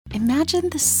Imagine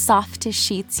the softest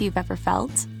sheets you've ever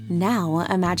felt. Now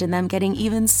imagine them getting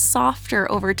even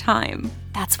softer over time.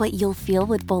 That's what you'll feel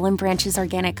with Boll & Branch's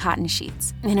organic cotton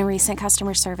sheets. In a recent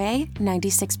customer survey,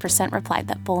 96% replied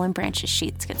that Boll & Branch's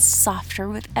sheets get softer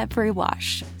with every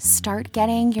wash. Start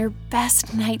getting your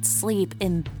best night's sleep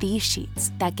in these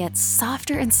sheets that get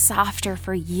softer and softer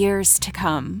for years to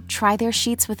come. Try their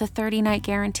sheets with a 30-night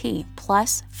guarantee,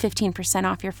 plus 15%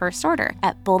 off your first order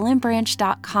at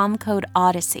bollandbranch.com code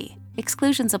Odyssey.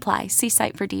 Exclusions apply. See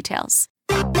site for details.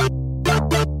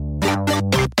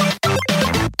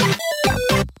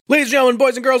 Ladies and gentlemen,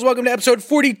 boys and girls, welcome to episode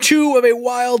 42 of A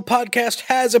Wild Podcast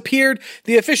Has Appeared,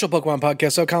 the official Pokemon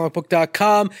podcast of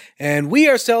comicbook.com, and we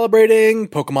are celebrating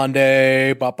Pokemon Day.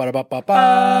 Yeah.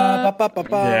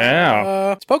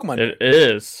 It's Pokemon Day. It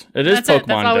is. It is That's Pokemon it.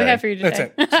 That's all Day. we have for you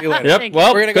today. That's it. See you later. Yep.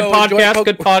 Well, We're gonna good go enjoy podcast.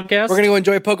 Good podcast. We're going to go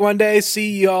enjoy Pokemon Day.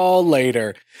 See y'all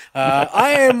later.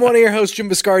 I am one of your hosts, Jim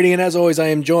Biscardi, and as always, I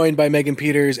am joined by Megan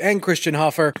Peters and Christian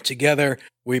Hoffer. Together,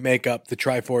 we make up the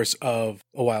Triforce of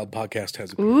A Wild Podcast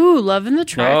Has Appeared. Ooh, loving the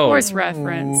Triforce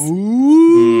reference.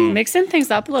 Ooh. Mixing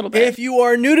things up a little bit. If you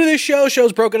are new to this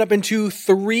show's broken up into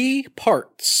 3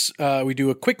 parts. We do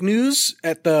a quick news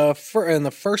at in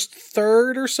the first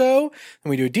third or so, and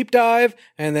we do a deep dive,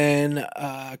 and then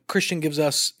Christian gives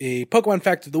us a Pokemon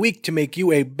fact of the week to make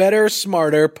you a better,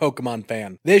 smarter Pokemon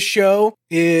fan. This show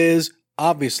is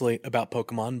obviously about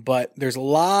Pokemon, but there's a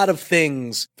lot of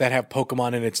things that have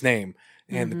Pokemon in its name,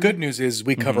 and the good news is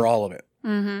we cover all of it.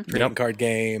 Trading card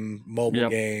game, mobile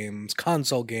games,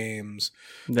 console games,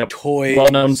 toys,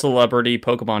 well-known celebrity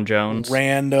Pokemon Jones,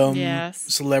 random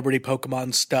celebrity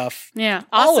Pokemon stuff. Yeah.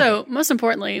 Also, most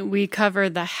importantly, we cover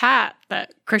the hat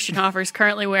that Christian Hoffer is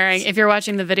currently wearing. If you're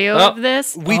watching the video of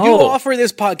this, we do offer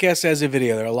this podcast as a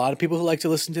video. There are a lot of people who like to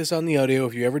listen to this on the audio.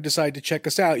 If you ever decide to check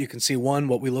us out, you can see 1,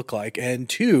 what we look like, and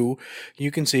 2,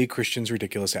 you can see Christian's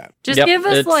ridiculous hat. just give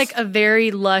us like a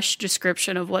very lush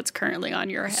description of what's currently on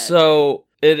your head. So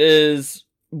it is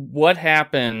what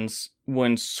happens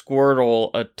when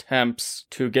Squirtle attempts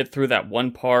to get through that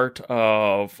one part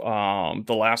of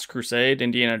The Last Crusade,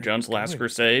 Indiana Jones' Last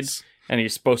Crusade, and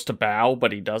he's supposed to bow,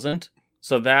 but he doesn't.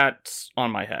 So that's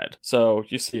on my head. So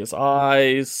you see his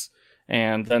eyes,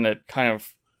 and then it kind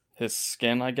of, his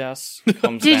skin, I guess,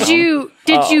 comes down.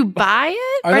 Did you buy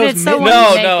it? Are Or those did someone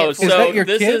No, make no. it for Is So that your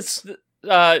this kids?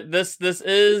 is this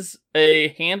is a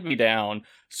hand-me-down.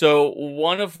 So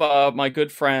one of my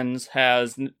good friends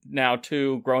has now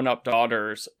 2 grown-up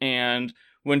daughters, and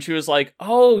when she was like,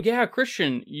 "Oh yeah,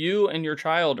 Christian, you and your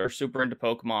child are super into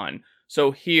Pokemon, so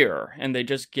here," and they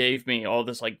just gave me all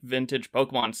this like vintage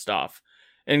Pokemon stuff,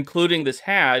 including this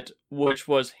hat, which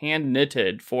was hand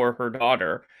knitted for her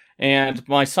daughter. And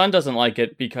my son doesn't like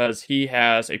it because he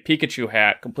has a Pikachu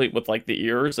hat complete with like the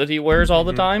ears that he wears all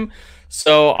the time.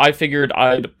 So I figured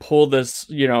I'd pull this,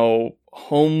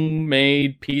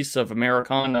 homemade piece of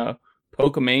Americana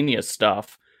Pokemania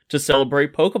stuff to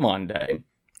celebrate Pokemon Day.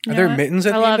 Are there mittens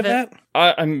at the end of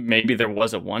that? Maybe there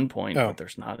was at one point, but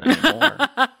there's not anymore.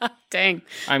 Dang.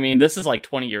 I mean, this is like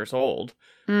 20 years old.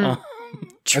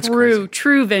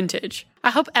 True vintage. I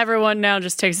hope everyone now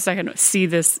just takes a second to see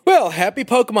this. Well, happy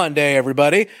Pokemon Day,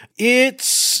 everybody.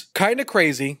 It's kind of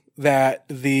crazy that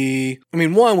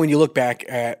one, when you look back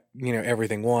at,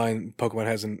 everything, Pokemon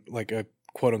has a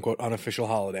quote-unquote unofficial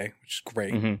holiday, which is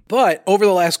great. But over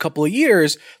the last couple of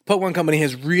years, Pokemon Company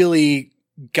has really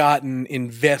gotten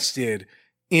invested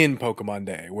in Pokemon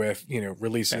Day with,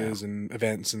 releases and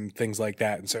events and things like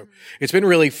that. And so it's been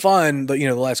really fun,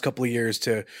 the last couple of years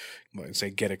to, I wouldn't say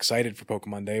get excited for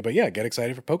Pokemon Day, but yeah, get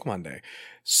excited for Pokemon Day.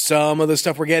 Some of the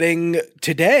stuff we're getting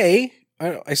today,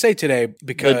 I say today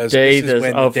because the day this is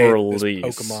when of the day release.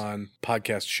 this Pokemon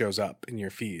podcast shows up in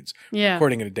your feeds. Yeah.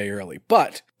 Recording it a day early.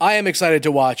 But I am excited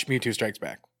to watch Mewtwo Strikes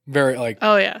Back. Very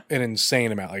oh yeah, an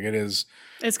insane amount. Like it is.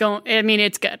 It's going. I mean,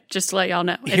 it's good. Just to let y'all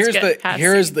know, it's Here's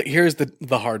good. here's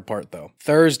the hard part though.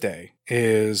 Thursday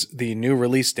is the new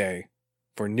release day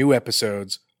for new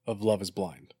episodes of Love Is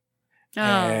Blind,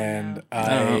 and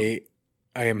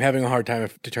I am having a hard time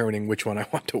of determining which one I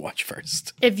want to watch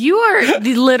first. If you are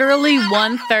literally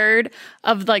 1/3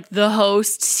 of like the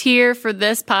hosts here for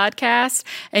this podcast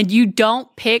and you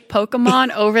don't pick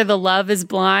Pokemon over the Love Is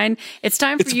Blind, it's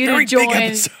time for you to join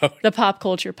the Pop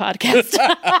Culture Podcast.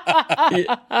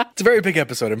 It's a very big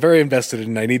episode. I'm very invested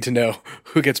in it. I need to know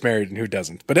who gets married and who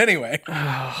doesn't. But anyway.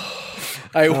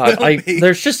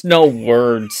 There's just no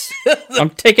words. I'm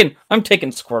taking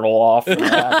Squirtle off.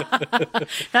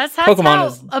 That's Pokemon how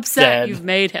is upset dead. you've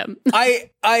made him. I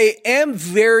am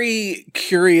very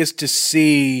curious to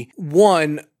see,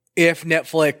 one, if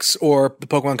Netflix or the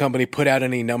Pokemon Company put out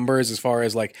any numbers as far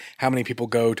as like how many people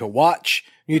go to watch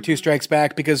Mewtwo Strikes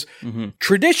Back, because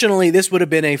traditionally this would have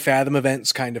been a Fathom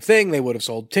Events kind of thing. They would have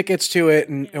sold tickets to it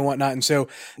and whatnot. And so,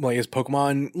 like, is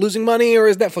Pokemon losing money, or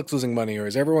is Netflix losing money, or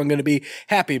is everyone going to be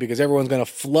happy because everyone's going to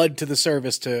flood to the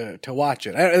service to watch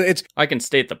it? I can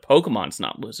state that Pokemon's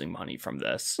not losing money from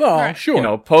this. Well, sure. You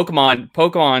know,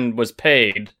 Pokemon was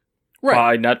paid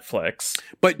by Netflix,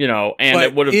 but and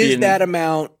it would have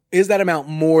been... Is that amount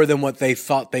more than what they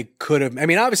thought they could have? I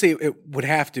mean, obviously it would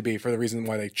have to be for the reason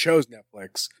why they chose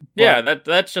Netflix. Yeah,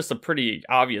 that's just a pretty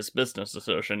obvious business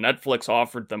decision. Netflix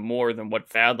offered them more than what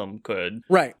Fathom could.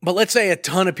 Right. But let's say a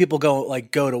ton of people go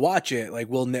to watch it. Like,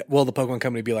 will the Pokemon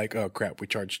Company be like, oh crap, we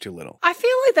charged too little? I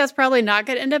feel like that's probably not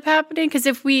going to end up happening, because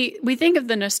if we think of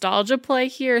the nostalgia play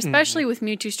here, especially with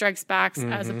Mewtwo Strikes Back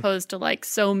as opposed to like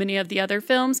so many of the other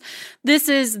films, this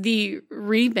is the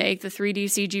remake, the 3D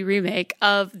CG remake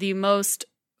of the most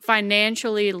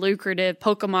financially lucrative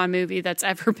Pokemon movie that's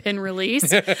ever been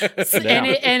released. And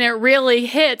it really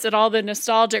hits at all the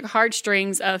nostalgic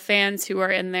heartstrings of fans who are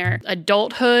in their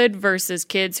adulthood versus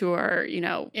kids who are,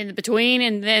 in between,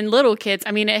 and then little kids.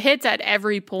 I mean, it hits at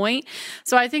every point.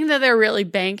 So I think that they're really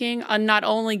banking on not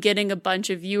only getting a bunch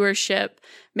of viewership,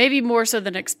 maybe more so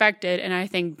than expected, and I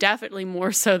think definitely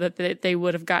more so that they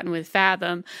would have gotten with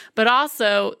Fathom, but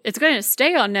also it's going to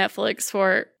stay on Netflix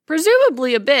for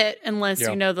presumably a bit, unless,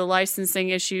 the licensing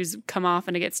issues come off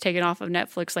and it gets taken off of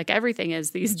Netflix like everything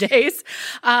is these days.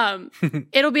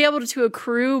 It'll be able to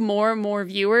accrue more and more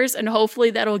viewers, and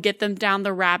hopefully that'll get them down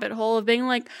the rabbit hole of being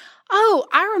like, oh,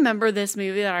 I remember this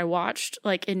movie that I watched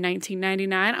like in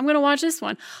 1999. I'm going to watch this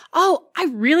one. Oh, I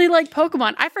really like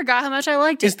Pokemon. I forgot how much I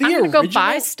liked it. I'm going to go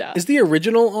buy stuff. Is the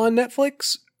original on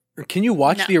Netflix? Or can you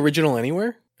watch the original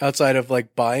anywhere outside of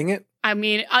like buying it? I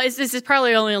mean, this is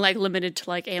probably only like limited to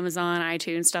like Amazon,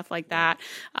 iTunes, stuff like that.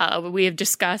 We have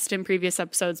discussed in previous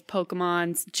episodes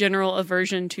Pokemon's general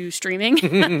aversion to streaming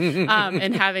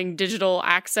and having digital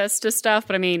access to stuff.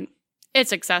 But I mean,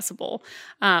 it's accessible.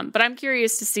 But I'm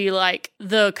curious to see like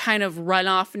the kind of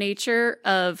runoff nature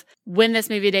of when this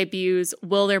movie debuts.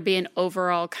 Will there be an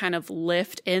overall kind of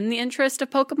lift in the interest of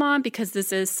Pokemon? Because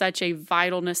this is such a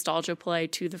vital nostalgia play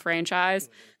to the franchise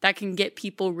that can get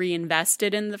people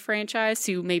reinvested in the franchise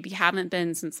who maybe haven't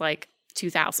been since like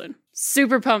 2000.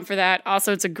 Super pumped for that.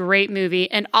 Also, it's a great movie.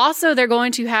 And also they're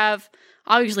going to have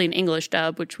obviously an English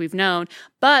dub, which we've known,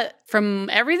 but from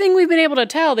everything we've been able to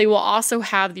tell, they will also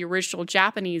have the original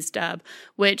Japanese dub,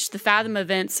 which the Fathom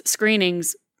Events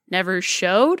screenings never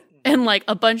showed. And like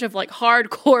a bunch of like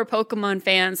hardcore Pokemon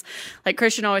fans, like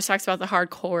Christian always talks about the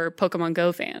hardcore Pokemon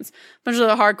Go fans. A bunch of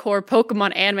the hardcore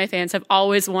Pokemon anime fans have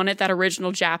always wanted that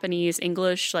original Japanese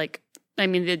English,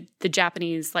 the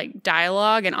Japanese like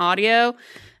dialogue and audio,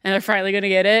 and they're finally going to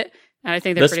get it. And I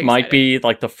think this might be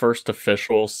like the first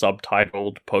official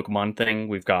subtitled Pokemon thing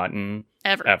we've gotten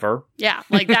ever. Yeah,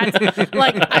 like that's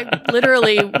like I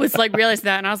literally was like realizing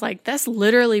that, and I was like, this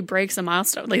literally breaks a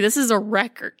milestone. Like this is a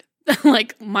record.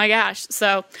 Like my gosh!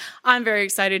 So I'm very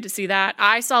excited to see that.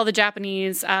 I saw the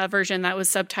Japanese version that was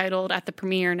subtitled at the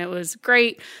premiere, and it was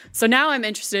great. So now I'm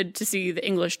interested to see the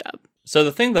English dub. So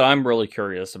the thing that I'm really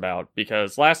curious about,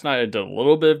 because last night I did a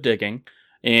little bit of digging,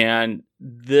 and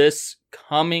this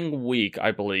coming week,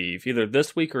 I believe, either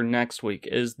this week or next week,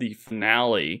 is the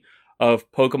finale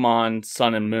of Pokemon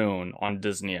Sun and Moon on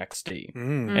Disney XD.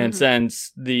 And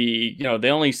since they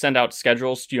only send out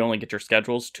schedules, you only get your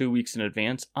schedules 2 weeks in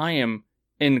advance, I am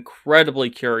incredibly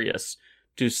curious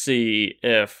to see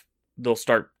if they'll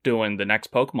start doing the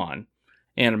next Pokemon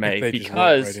anime,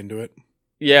 because right into it.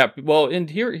 Yeah, well, and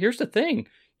here's the thing.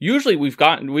 Usually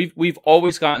we've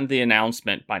always gotten the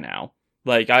announcement by now.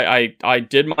 Like I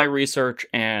did my research,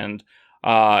 and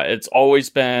it's always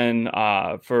been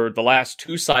for the last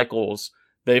 2 cycles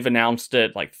they've announced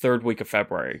it like 3rd week of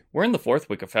February. We're in the 4th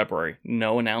week of February.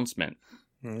 No announcement.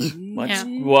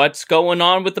 What's going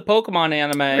on with the Pokemon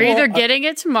anime? We're either getting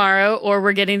it tomorrow or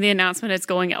we're getting the announcement it's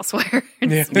going elsewhere.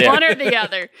 It's one or the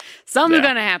other. Something's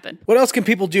going to happen. What else can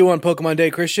people do on Pokemon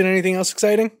Day, Christian? Anything else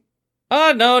exciting?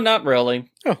 No, not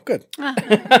really. Oh, good.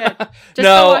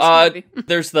 Good.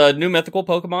 There's the new mythical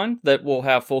Pokemon that we'll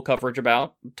have full coverage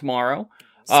about tomorrow.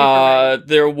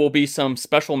 There will be some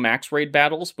special max raid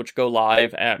battles which go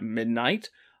live at midnight.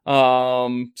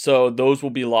 So those will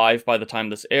be live by the time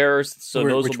this airs. So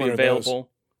those will be available.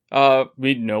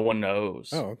 No one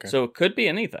knows. Oh, okay. So it could be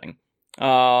anything.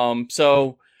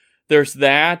 So there's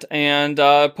that, and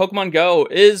Pokemon Go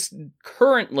is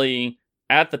currently,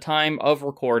 at the time of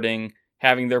recording,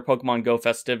 having their Pokemon Go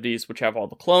festivities, which have all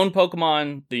the clone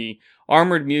Pokemon, the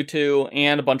armored Mewtwo,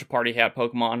 and a bunch of party hat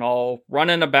Pokemon all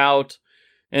running about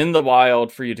in the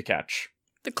wild for you to catch.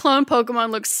 The clone Pokemon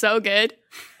looks so good.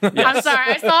 Yes. I'm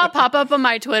sorry. I saw it pop up on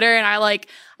my Twitter, and I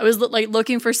was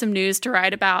looking for some news to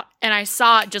write about, and I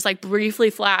saw it just like briefly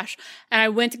flash, and I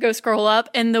went to go scroll up,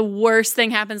 and the worst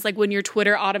thing happens like when your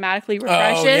Twitter automatically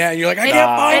refreshes. Oh, yeah. You're like, I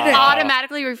can't find it it.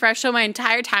 automatically refreshed, so my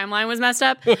entire timeline was messed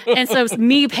up. And so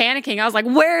me panicking, I was like,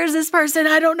 where is this person?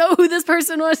 I don't know who this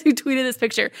person was who tweeted this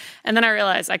picture. And then I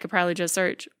realized I could probably just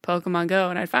search Pokemon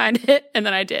Go and I'd find it. And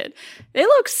then I did. They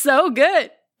look so good.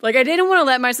 Like, I didn't want to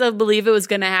let myself believe it was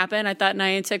going to happen. I thought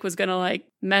Niantic was going to, like,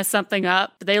 mess something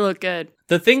up, but they look good.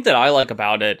 The thing that I like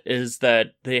about it is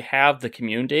that they have the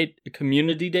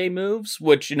community day moves,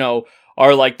 which, you know,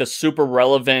 are, like, the super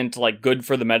relevant, like, good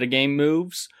for the metagame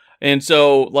moves. And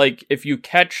so, like, if you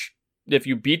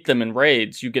beat them in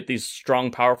raids, you get these strong,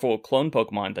 powerful clone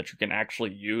Pokemon that you can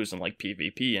actually use in, like,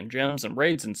 PvP and gyms and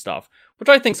raids and stuff, which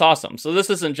I think's awesome. So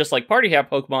this isn't just like Party Hat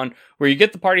Pokemon, where you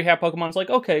get the Party Hat Pokemon, it's like,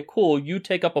 okay, cool, you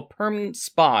take up a permanent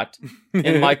spot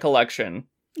in my collection.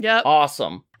 Yep.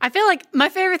 Awesome. I feel like my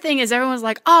favorite thing is everyone's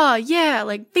like, oh, yeah,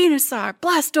 like Venusaur,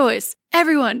 Blastoise.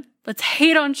 Everyone, let's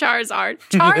hate on Charizard.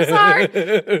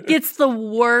 Charizard gets the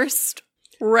worst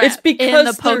rep It's because in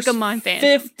the Pokemon there's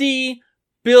fandom. 50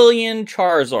 billion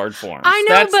Charizard forms. I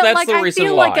know, that's but like the I reason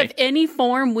feel why. like if any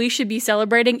form we should be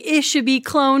celebrating, it should be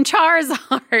Clone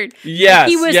Charizard. Yes,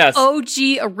 he was yes.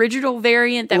 OG original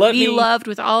variant that we loved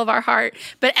with all of our heart.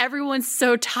 But everyone's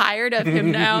so tired of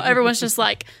him now. Everyone's just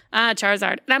like,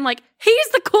 Charizard. And I'm like, he's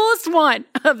the coolest one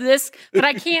of this, but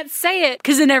I can't say it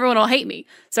because then everyone will hate me.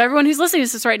 So everyone who's listening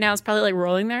to this right now is probably like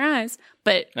rolling their eyes.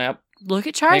 But look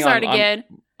at Charizard again.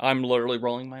 I'm literally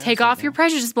rolling my eyes. Take off your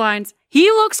prejudice blinds.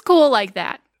 He looks cool like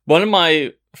that. One of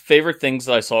my favorite things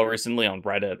that I saw recently on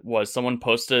Reddit was someone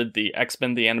posted the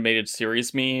X-Men the Animated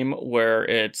Series meme where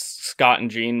it's Scott and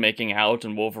Jean making out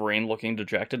and Wolverine looking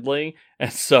dejectedly.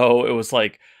 And so it was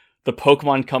like the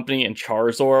Pokemon Company and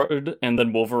Charizard, and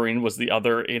then Wolverine was the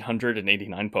other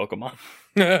 889 Pokemon.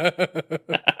 And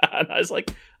I was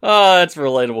like, oh, that's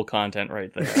relatable content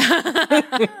right there.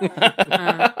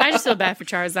 I just feel bad for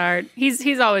Charizard.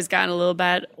 He's always gotten a little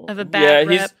bit of a bad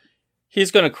rep. He's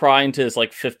going to cry into his,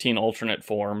 like, 15 alternate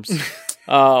forms.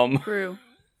 True.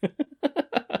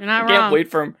 You're not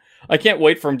wrong. I can't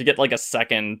wait for him to get, like, a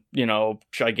second, you know,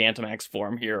 Gigantamax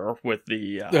form here with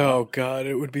the... oh, God,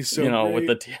 it would be so great. With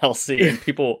the DLC, and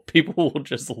people will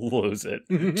just lose it.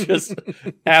 Just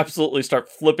absolutely start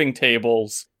flipping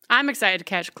tables. I'm excited to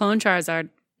catch Clone Charizard.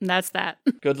 And that's that.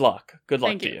 Good luck. Good luck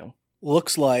Thank to you. you.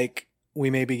 Looks like we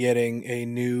may be getting a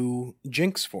new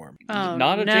Jinx form. Oh,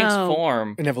 Not a Jinx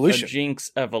form. An evolution. A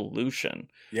Jinx evolution.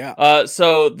 Yeah.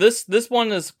 So this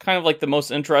one is kind of like the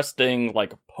most interesting,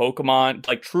 like, Pokemon,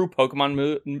 like, true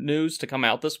Pokemon news to come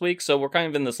out this week. So we're kind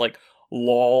of in this, like,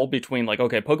 lull between, like,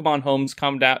 okay, Pokemon Homes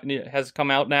has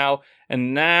come out now,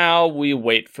 and now we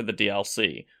wait for the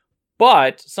DLC.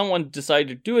 But someone decided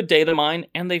to do a data mine,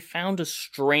 and they found a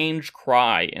strange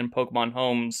cry in Pokemon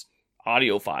Home's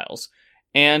audio files.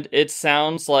 And it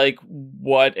sounds like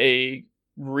what a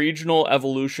regional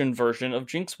evolution version of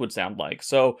Jinx would sound like.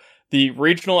 So the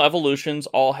regional evolutions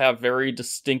all have very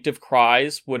distinctive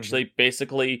cries, which they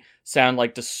basically sound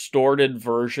like distorted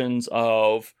versions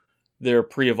of their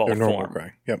pre-evolved Their normal form.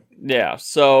 cry. Yep. Yeah.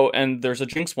 So, and there's a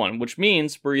Jinx one, which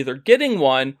means we're either getting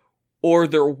one or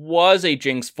there was a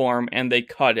Jinx form and they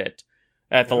cut it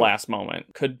at the last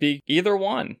moment. Could be either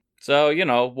one. So, you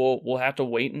know, we'll have to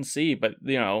wait and see. But,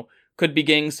 you know, could be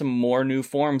getting some more new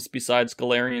forms besides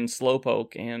Galarian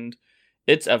Slowpoke and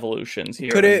its evolutions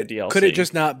here in the DLC. Could it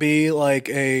just not be like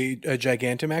a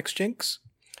Gigantamax Jinx?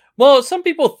 Well, some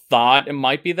people thought it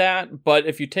might be that, but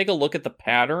if you take a look at the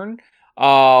pattern,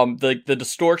 the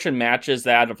distortion matches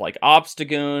that of like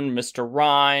Obstagoon, Mr.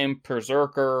 Rhyme,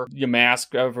 Berserker,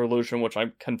 Yamask evolution, which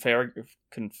I'm Confangurus?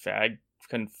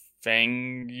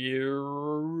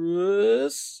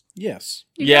 Yes.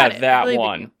 Yeah, that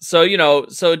one. So, you know,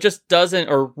 so it just doesn't,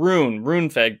 or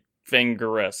Runefangurus.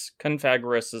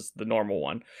 Confagurus is the normal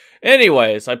one.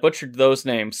 Anyways, I butchered those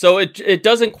names. So it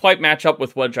doesn't quite match up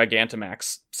with what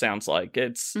Gigantamax sounds like.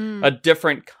 It's a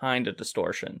different kind of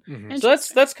distortion. Mm-hmm. So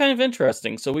that's kind of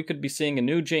interesting. So we could be seeing a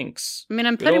new Jinx. I mean,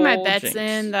 I'm putting my bets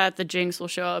in that the Jinx will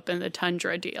show up in the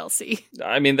Tundra DLC.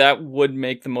 I mean, that would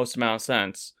make the most amount of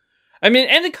sense. I mean,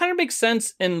 and it kind of makes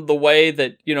sense in the way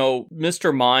that, you know,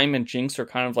 Mr. Mime and Jinx are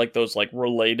kind of like those, like,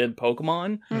 related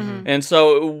Pokemon. Mm-hmm. And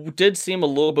so it did seem a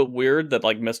little bit weird that,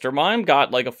 like, Mr. Mime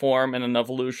got, like, a form and an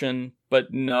evolution,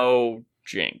 but no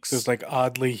Jinx. There's like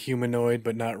oddly humanoid,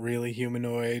 but not really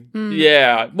humanoid.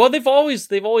 Yeah. Well, they've always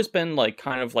been like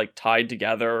kind of like tied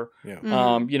together.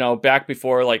 Yeah. You know, back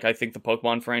before like I think the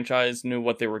Pokemon franchise knew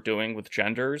what they were doing with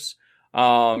genders.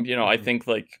 You know, I think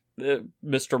like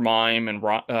Mr. Mime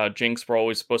and Jinx were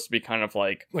always supposed to be kind of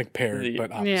like paired,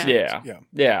 but opposite.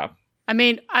 Yeah. I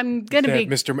mean, I'm gonna be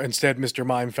Instead, Mr.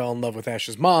 Mime fell in love with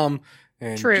Ash's mom.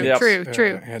 And True.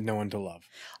 Had no one to love.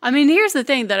 I mean, here's the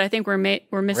thing that I think we're missing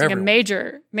everyone. a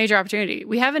major opportunity.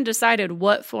 We haven't decided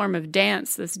what form of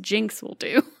dance this Jinx will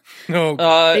do. No,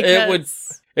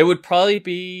 It would probably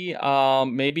be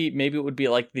maybe it would be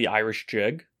like the Irish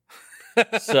jig.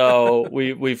 So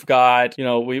we've got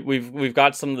we've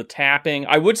got some of the tapping.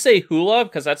 I would say hula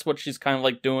because that's what she's kind of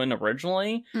like doing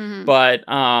originally. But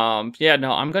I'm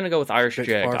gonna go with Irish jig.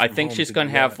 I think she's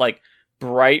gonna have like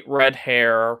bright red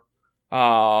hair.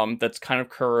 That's kind of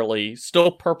curly,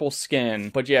 still purple skin,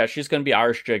 but yeah, she's going to be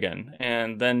Irish jigging,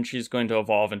 and then she's going to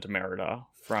evolve into Merida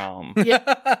from. Yeah,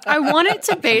 I want it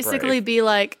to basically be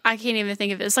like, I can't even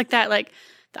think of it. It's like that, like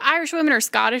the Irish women or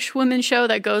Scottish women show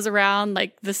that goes around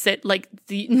like the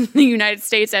United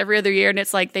States every other year, and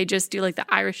it's like they just do like the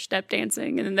Irish step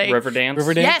dancing, and then they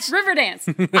Riverdance. Yes,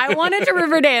 Riverdance. I wanted to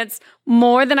Riverdance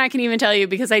more than I can even tell you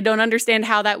because I don't understand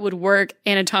how that would work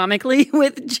anatomically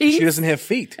with Jinx. she doesn't have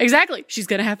feet. Exactly. She's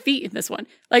going to have feet in this one.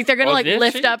 Like they're going to Well,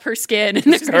 lift up her skin and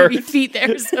there's going to be feet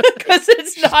there. So. Because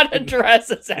it's not a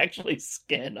dress, it's actually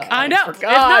skin. I know.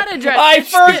 Forgot. It's not a dress. I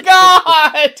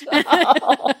It's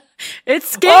forgot. It's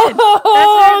skin.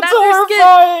 Oh, That's her skin.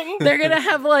 horrifying. They're going to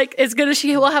have like,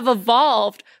 she will have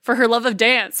evolved for her love of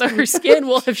dance. So her skin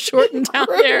will have shortened down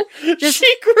there.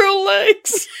 She grew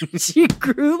legs. She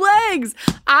grew legs.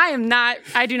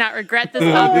 I do not regret this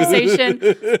conversation.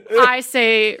 I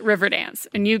say Riverdance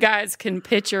and you guys can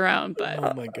pitch your own, but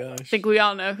Oh my I gosh. think we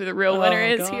all know who the real winner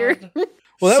is here.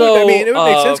 Well, So, it would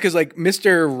make sense because like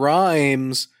Mr.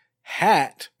 Rhymes'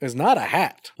 hat is not a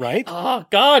hat, right? Oh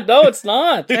God, no, it's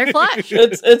not. They're flesh.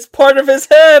 It's part of his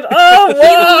head. Oh, He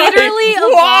why? literally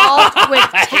evolved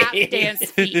with Why? tap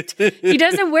dance feet. He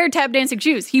doesn't wear tap dancing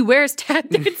shoes. He wears tap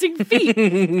dancing feet.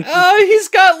 He's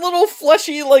got little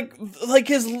fleshy like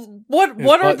his what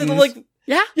are the buttons. like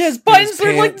Yeah. yeah, his buttons his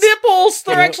are like pants. nipples.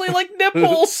 They're actually like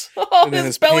nipples. Oh, And then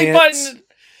his his belly pants. button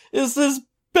is his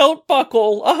belt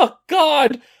buckle. Oh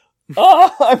God.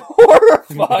 Oh, I'm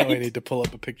horrified. I need to pull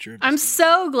up a picture. Of I'm this.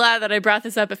 so glad that I brought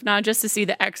this up, if not just to see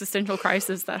the existential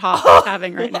crisis that Hop is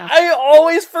having right now. I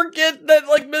always forget that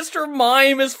like Mr.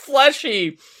 Mime is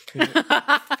fleshy.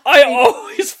 I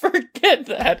always forget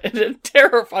that, and it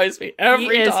terrifies me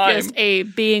every he is time. just a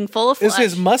being full of flesh. Is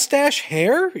his mustache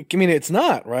hair? I mean, it's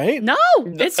not, right? No,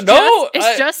 it's No,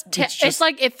 it's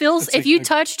like it feels. it's If like you a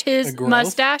touched his growth?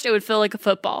 mustache, it would feel like a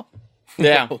football.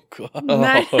 Yeah. Oh god.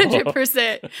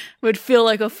 900% would feel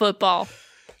like a football.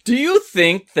 Do you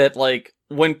think that like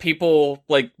when people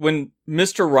like when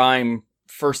Mr. Rhyme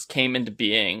first came into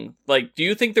being, like do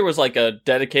you think there was like a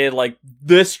dedicated like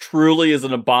this truly is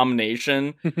an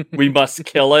abomination, we must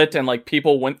kill it, and like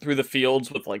people went through the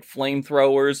fields with like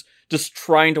flamethrowers just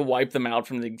trying to wipe them out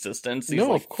from the existence? These,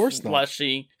 No, like, of course not.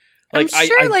 fleshy. I'm Like,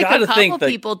 sure I like gotta a couple think that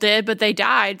people did, but they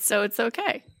died, so it's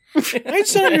okay. I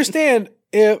just don't understand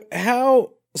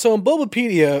how. So in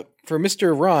Bulbapedia for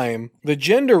Mr. Rhyme, the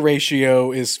gender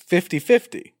ratio is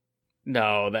 50-50.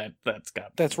 no, that's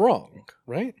got That's wrong,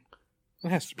 right? It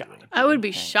has to be wrong. I would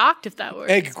be shocked if that were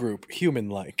Egg group,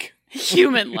 human-like.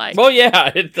 human-like. Well,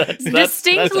 yeah, that's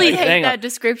Distinctly hate hang on. that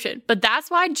description, but that's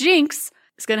why Jinx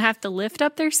is going to have to lift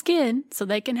up their skin so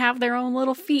they can have their own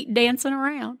little feet dancing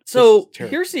around. So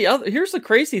This is here's the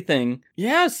crazy thing.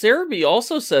 Yeah, Cerebi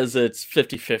also says it's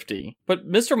 50-50, but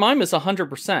Mr. Mime is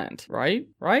 100%, right?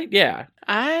 Right? Yeah.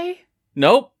 I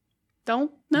Nope. don't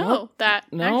know Nope. that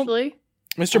Nope. actually.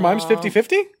 Mr. Mime's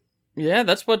 50-50? Yeah,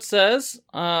 that's what it says.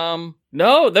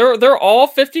 No, they're all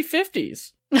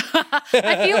 50-50s.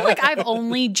 I feel like I've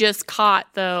only just caught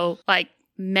though, like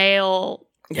male.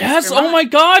 Yes. Mr. Oh Mime. my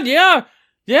God. Yeah.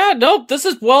 Yeah. Nope. This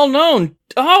is well known.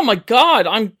 Oh my God.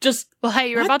 I'm just. Well, hey,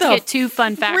 you're What about to the get two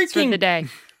fun facts for freaking- the day.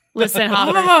 Listen,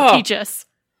 Hopper, Ah. teach us.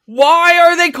 Why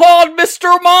are they called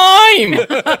Mr. Mime?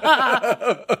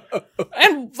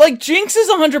 And like Jinx is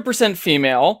 100%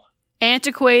 female.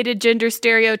 Antiquated gender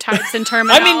stereotypes and I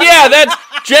terminology. mean, yeah, that's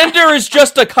gender is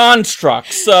just a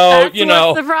construct. So That's you know.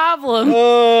 what's the problem.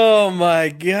 Oh my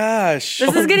gosh.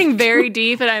 This is getting very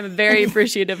deep, and I'm very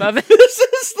appreciative of it. This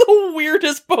is the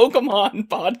weirdest Pokemon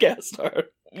podcast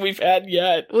we've had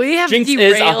yet. We have Jinx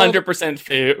derailed. is 100%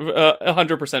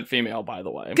 female, by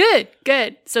the way. Good.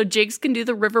 So Jinx can do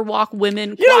the Riverwalk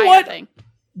women You know choir what? thing.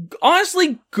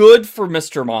 Honestly, good for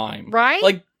Mr. Mime. Right?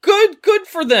 Like, good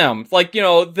for them. Like,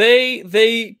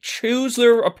 they choose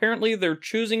apparently they're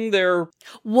choosing their.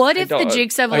 What if the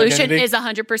Jinx evolution identity? is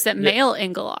 100% male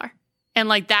in Galar? And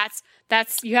like, that's,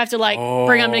 you have to like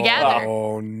bring them together.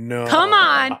 Oh no. Come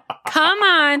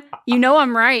on. You know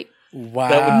I'm right. Wow.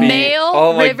 That would be- Male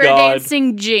oh my river God.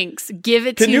 dancing Jinx. Give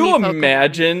it Can to you me, Pokemon.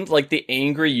 imagine like the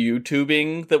angry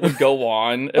YouTubing that would go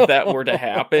on if that were to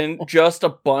happen? Just a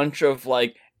bunch of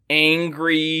like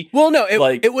angry. Well, no,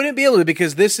 like- it wouldn't be able to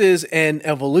because this is an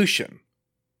evolution,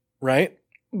 right?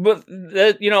 But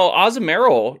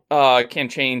Azumarill can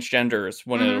change genders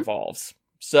when it evolves.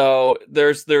 So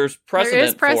there's precedent There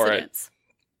is for it. precedence.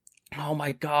 Oh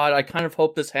my God, I kind of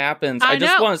hope this happens. I I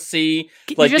just know. want to see,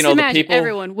 You like, just the imagine people.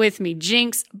 everyone with me.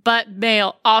 Jinx, but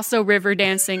male, also river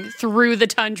dancing through the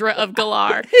tundra of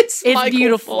Galar. It's It's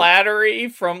beautiful. Flattery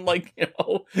from, like,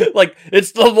 like,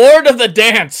 it's the Lord of the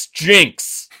Dance,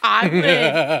 Jinx.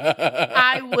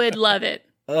 I would love it.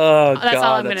 Oh, That's God,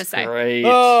 all I'm gonna say. Great.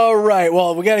 All right.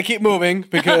 Well, we got to keep moving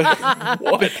because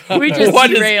We just what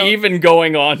is derailed. even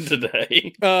going on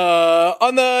today?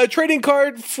 on the trading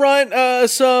card front,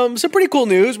 some pretty cool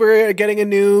news. We're getting a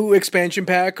new expansion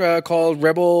pack called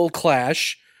Rebel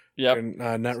Clash. Yep. And,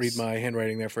 not read my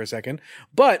handwriting there for a second.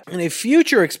 But in a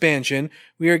future expansion,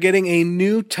 we are getting a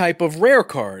new type of rare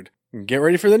card. Get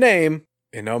ready for the name.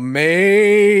 An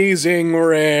amazing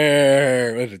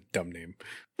rare. What a dumb name.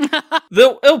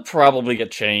 It'll probably get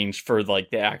changed for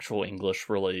like the actual English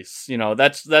release.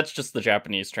 That's just the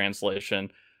Japanese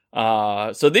translation.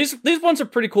 So these ones are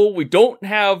pretty cool. We don't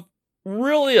have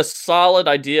really a solid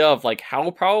idea of like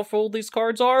how powerful these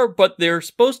cards are, but they're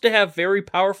supposed to have very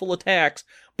powerful attacks.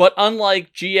 But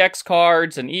unlike GX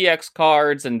cards and EX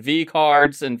cards and V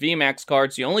cards and VMAX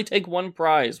cards, you only take one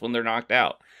prize when they're knocked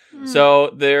out.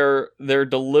 So they're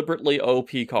deliberately OP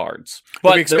cards,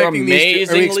 but they're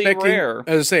amazingly rare.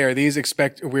 As I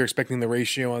say, we're expecting the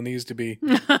ratio on these to be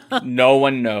No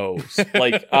one knows.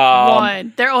 Like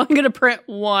One. They're only going to print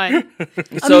one.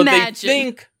 so Imagine. they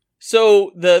think.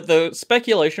 So the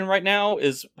speculation right now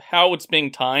is how it's being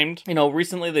timed.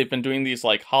 Recently they've been doing these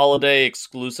like holiday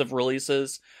exclusive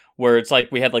releases where it's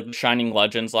like we had like the Shining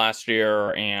Legends last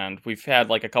year, and we've had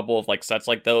like a couple of like sets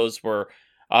like those where.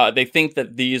 They think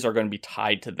that these are going to be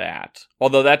tied to that.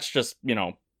 Although that's just,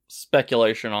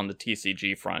 speculation on the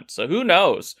TCG front. So who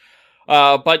knows?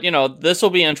 But, this will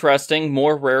be interesting.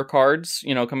 More rare cards,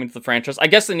 coming to the franchise. I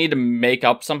guess they need to make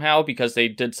up somehow because they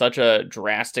did such a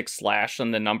drastic slash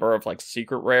in the number of, like,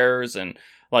 secret rares and,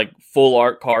 like, full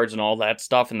art cards and all that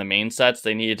stuff in the main sets.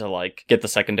 They needed to, like, get the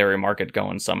secondary market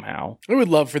going somehow. I would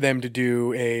love for them to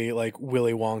do a like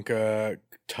Willy Wonka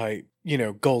type,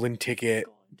 golden ticket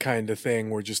kind of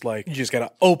thing where just like you just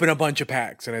gotta open a bunch of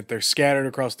packs and they're scattered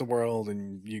across the world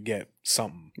and you get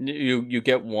something. You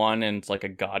get one and it's like a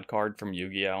god card from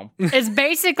Yu-Gi-Oh! It's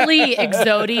basically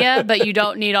Exodia, but you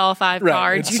don't need all 5 Right.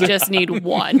 cards. You just need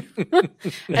one.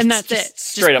 And that's Just it.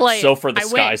 straight up play it. so for the I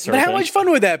sky win. serpent. But how much fun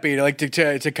would that be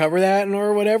to cover that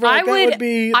or whatever? Like, that would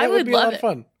be I would a love lot it. of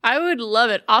fun. I would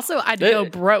love it. Also, I'd go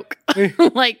broke.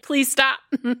 Like, please stop.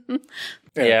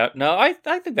 Yeah, no, I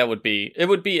think it would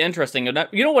be interesting. And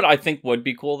you know what I think would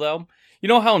be cool though? You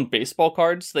know how in baseball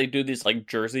cards they do these like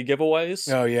jersey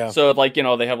giveaways? Oh yeah. So like,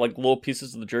 they have like little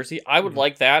pieces of the jersey. I would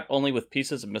like that only with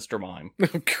pieces of Mr. Mime.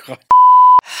 Oh, God.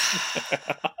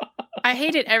 I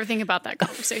hated everything about that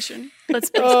conversation.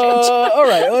 Let's change. All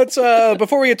right, let's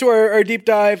before we get to our deep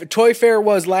dive, Toy Fair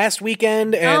was last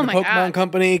weekend and Oh the my Pokemon God.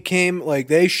 Company came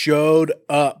they showed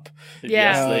up. Yeah.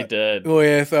 Yes, they did.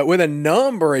 With a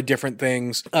number of different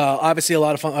things. Obviously, a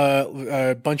lot of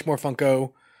a bunch more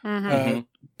Funko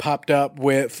popped up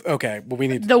with. Okay, well, we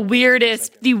need The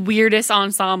weirdest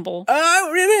ensemble.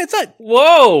 it's not.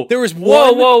 Whoa! There was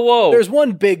whoa! There's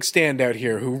one big standout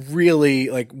here who really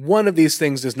like one of these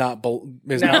things is not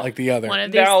like the other. One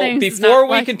of these Now, things is before not we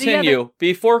like the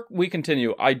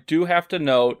continue, I do have to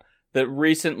note that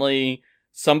recently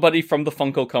somebody from the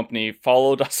Funko Company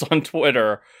followed us on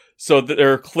Twitter. So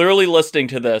they're clearly listening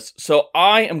to this. So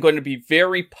I am going to be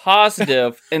very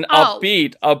positive and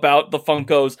upbeat about the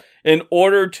Funkos in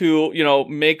order to,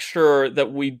 make sure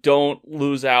that we don't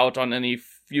lose out on any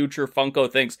future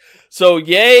Funko things. So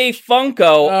yay,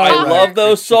 Funko. I right. love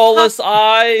those soulless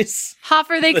eyes.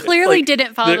 Hoffer, they It's clearly like-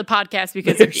 didn't follow the podcast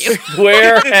because of you.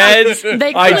 Square heads.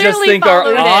 They I just clearly think are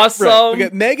followed it. awesome. Okay,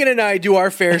 Megan and I do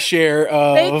our fair share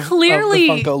of. They of clearly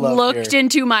the Funko love looked here.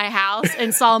 into my house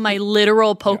and saw my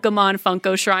literal Pokemon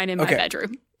Funko shrine in my Okay.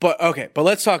 bedroom. But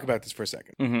let's talk about this for a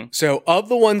second. Mhm. So, of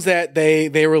the ones that they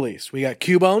released, we got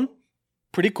Cubone,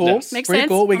 pretty cool. Yes. Makes pretty sense.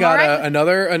 cool. We I'm got all right.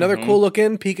 another Mhm. cool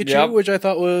looking Pikachu, Yep. which I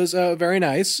thought was very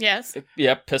nice. Yes.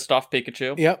 Yep, pissed off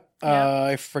Pikachu. Yep. Yeah.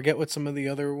 I forget what some of the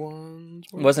other ones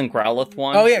were. Wasn't Growlithe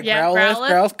one? Oh, yeah, Yeah, Growlithe.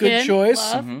 Growlithe, Good Pin, choice.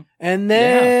 love. Mhm. And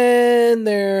then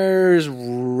there's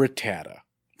Rattata.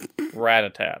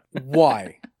 Rat-a-tat.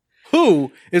 Why?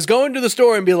 Who is going to the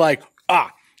store and be like,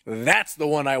 that's the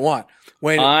one I want?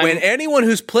 When anyone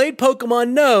who's played Pokemon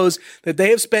knows that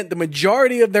they have spent the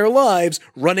majority of their lives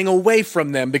running away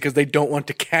from them because they don't want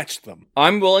to catch them.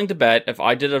 I'm willing to bet if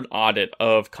I did an audit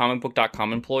of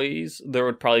comicbook.com employees, there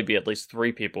would probably be at least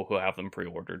 3 people who have them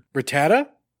pre-ordered. Rattata?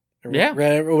 Yeah.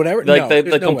 Or whatever? Like No, the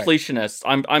there's no way. completionists.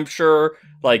 I'm sure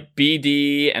like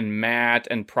BD and Matt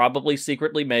and probably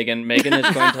secretly Megan. Megan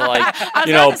is going to like, I was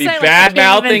you about know, to be say, like, bad you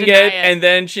can't mouthing even deny it. And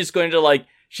then she's going to like,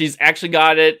 she's actually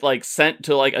got it like sent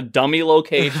to like a dummy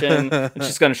location. And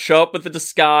she's going to show up with the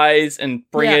disguise and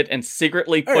bring Yeah. it and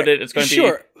secretly All put right, it. It's going to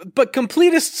sure, but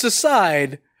completists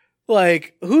aside,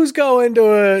 like who's going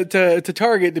to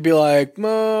Target to be like, I'm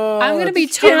going to be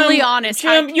be totally honest.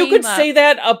 Jim, you could say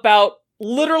that about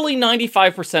literally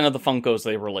 95% of the Funkos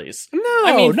they release. No,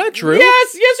 I mean, not true.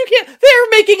 Yes, you can. They're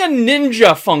making a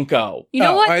ninja Funko. You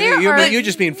know what? You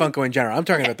just mean Funko in general. I'm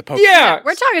talking about the Pokemon. Yeah.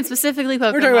 We're talking specifically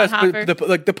Pokemon. We're talking about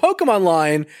Hopper. the Pokemon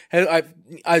line.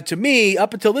 To me,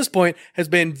 up until this point, has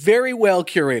been very well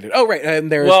curated. Oh, right,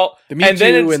 and there's the Mewtwo, and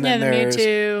then it's- and then Yeah, the there's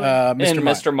Mewtwo. Mr. And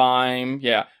Mime. Mr. Mime,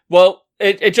 yeah. Well,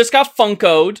 it just got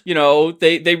Funkoed. You know,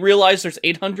 they realized there's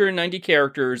 890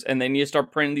 characters and they need to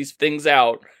start printing these things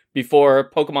out before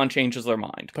Pokemon changes their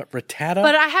mind. But Rattata?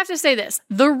 But I have to say this.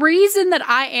 The reason that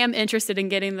I am interested in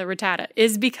getting the Rattata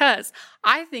is because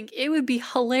I think it would be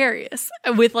hilarious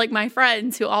with like my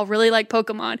friends who all really like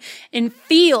Pokemon and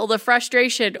feel the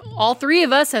frustration all 3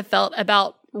 of us have felt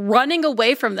about running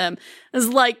away from them is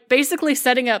like basically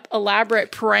setting up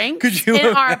elaborate pranks Could you in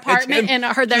our imagine apartment and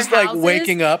their just houses. like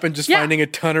waking up and just Yeah. finding a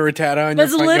ton of Rattata in your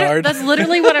That's, front yard? that's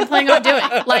literally what I'm planning on doing.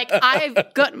 Like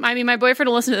my boyfriend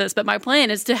will listen to this, but my plan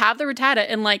is to have the Rattata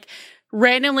and like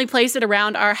randomly place it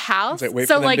around our house. Wait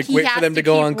so for them like to, he wait has for them to keep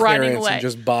go on running clearance away. and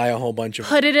just buy a whole bunch of them.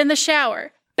 Put it in the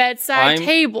shower, bedside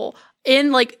table,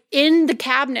 in the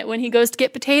cabinet when he goes to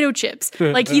get potato chips.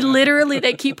 Like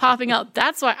they keep popping up.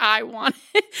 That's why I want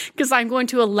it, because I'm going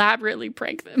to elaborately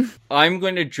prank them. I'm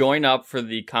going to join up for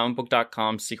the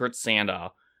comicbook.com Secret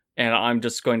Santa, and I'm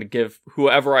just going to give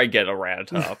whoever I get a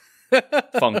Rattata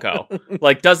Funko.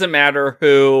 Like, doesn't matter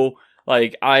who.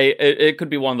 Like, it could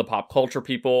be one of the pop culture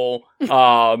people.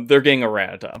 They're getting a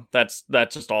Rattata. That's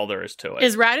just all there is to it.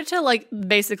 Is Rattata like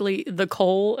basically the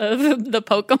coal of the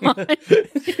Pokemon?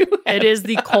 It is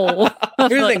the coal.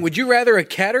 Here's the thing: would you rather a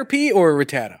Caterpie or a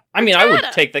Rattata? I mean, I would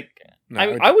Rattata. take the. No,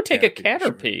 I would take a Caterpie,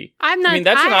 Caterpie. I'm not. I mean,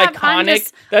 that's an I'm iconic.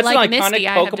 just, That's like an iconic Misty,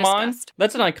 I have Pokemon. discussed.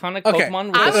 That's an iconic Okay.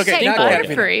 Pokemon. I with would a take not skateboard.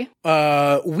 Caterpie.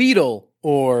 Godfrey. Weedle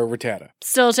or Rattata?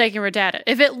 Still taking Rattata.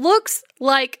 If it looks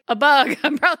like a bug,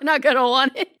 I'm probably not going to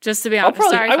want it. Just to be honest.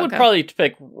 I would Funko. probably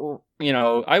pick. You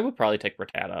know, I would probably take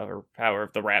Rattata or Power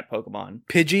of the Rat Pokemon.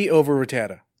 Pidgey over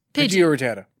Rattata. Pidgey or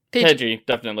Rattata? Pidgey,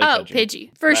 definitely. Oh, Pidgey.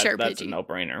 Pidgey. For sure, That's a Pidgey.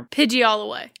 no-brainer. Pidgey all the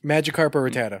way. Magikarp or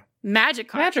Rattata? Magikarp.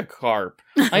 Magikarp.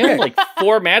 I own like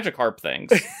 4 Magikarp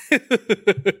things.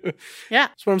 Yeah.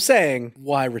 That's what I'm saying.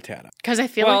 Why Rattata? Because I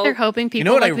feel Well, like they're hoping people You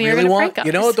know what like I me are really going to want? prank us.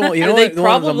 You know what? You know they what? The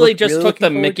ones I'm probably just really took the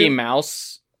looking forward Mickey to?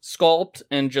 Mouse sculpt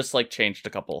and just like changed a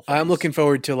couple of things. I'm looking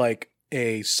forward to like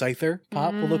a Scyther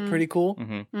pop. Will look pretty cool.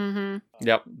 Mm-hmm. Mm-hmm.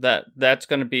 Yep, that's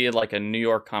going to be like a New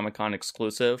York Comic Con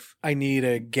exclusive. I need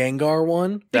a Gengar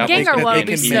one. The That Gengar will one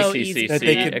be would be an so ECCC easy. That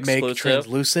they could make exclusive.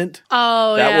 translucent.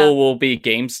 Oh, That yeah. will be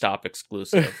GameStop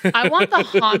exclusive. I want the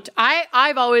Haunt.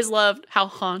 I've always loved how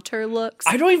Haunter looks.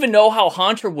 I don't even know how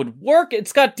Haunter would work.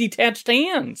 It's got detached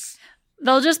hands.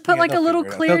 They'll just put Yeah, like a they'll little figure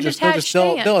it out. clear They'll detached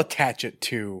they'll stand. they'll attach it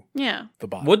to Yeah. the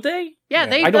bottom. Would they? Yeah, Yeah.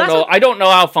 they. I don't that's know. what- I don't know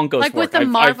how Funkos like work. with the I've-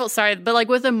 Marvel, sorry, but like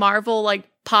with the Marvel like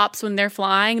pops when they're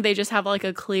flying, they just have like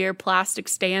a clear plastic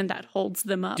stand that holds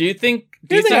them up. Do you think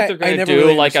Here's the they're thing I going to never do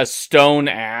really like a Stone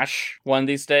Ash one of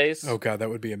these days? Oh god, that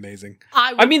would be amazing.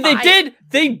 I mean, they buy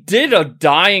it. did a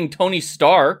dying Tony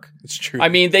Stark. It's true. I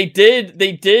mean, they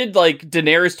did like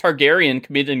Daenerys Targaryen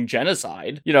committing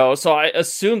genocide, you know, so I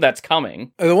assume that's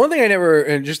coming. The one thing I never,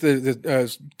 and just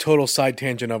the total side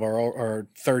tangent of our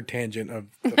third tangent of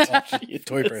the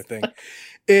Toy Fair thing,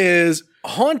 is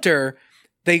Haunter.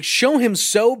 They show him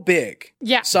so big,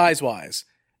 Yeah. size wise,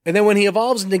 and then when he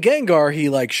evolves into Gengar, he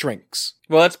like shrinks.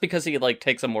 Well, that's because he like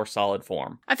takes a more solid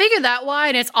form. I figured that why,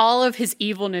 and it's all of his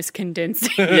evilness condensed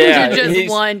Yeah, into just he's-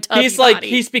 one tubby He's like body.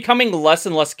 he's becoming less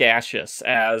and less gaseous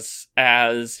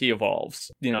as he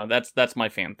evolves. You know, that's my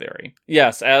fan theory.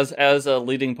 Yes, as a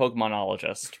leading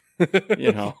Pokemonologist.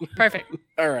 You know. Perfect.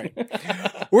 All right.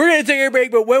 We're going to take a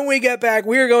break, but when we get back,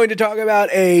 we are going to talk about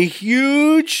a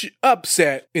huge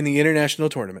upset in the international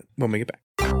tournament when we get back.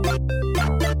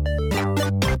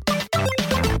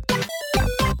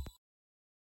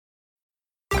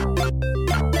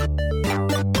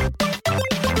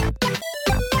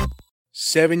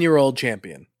 Seven-year-old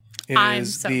champion I'm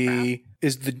is so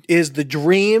the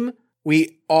dream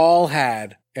we all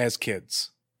had as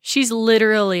kids. She's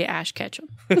literally Ash Ketchum.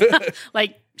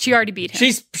 Like, she already beat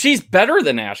him. She's better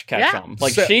than Ash Ketchum.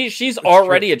 Like she's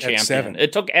already a champion.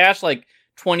 It took Ash like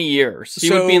 20 years. He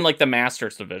would be in like the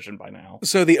Masters division by now.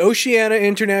 So the Oceania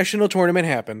International Tournament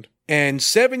happened, and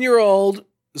 7-year-old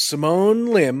Simone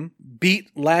Lim beat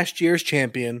last year's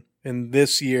champion and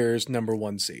this year's number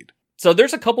 1 seed. So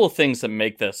there's a couple of things that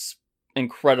make this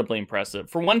incredibly impressive.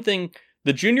 For one thing,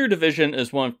 the junior division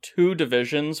is one of 2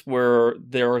 divisions where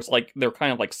they're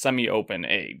kind of like semi-open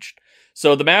aged.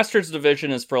 So the Masters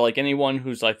division is for like anyone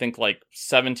who's I think like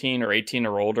 17 or 18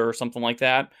 or older or something like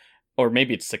that. Or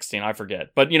maybe it's 16, I forget.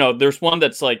 But, you know, there's one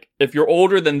that's like, if you're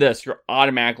older than this, you're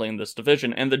automatically in this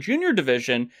division. And the junior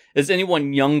division is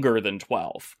anyone younger than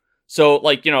 12. So,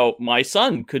 like, you know, my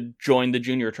son could join the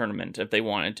junior tournament if they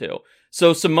wanted to.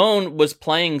 So Simone was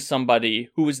playing somebody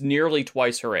who was nearly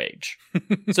twice her age.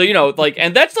 So, you know, like,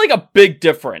 and that's like a big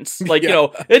difference. Like, you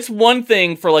know, it's one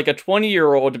thing for like a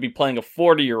 20-year-old to be playing a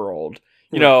 40-year-old.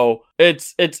 You know,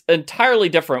 it's entirely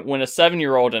different when a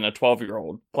 7-year-old and a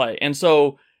 12-year-old play. And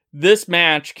so this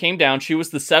match came down. She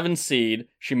was the 7th seed.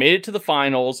 She made it to the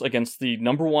finals against the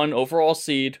number 1 overall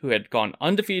seed who had gone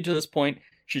undefeated to this point.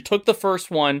 She took the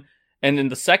first one. And in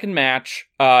the second match,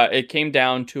 it came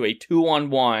down to a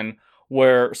 2-on-1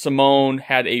 where Simone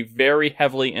had a very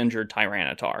heavily injured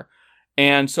Tyranitar.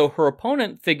 And so her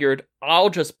opponent figured, I'll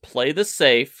just play this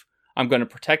safe. I'm going to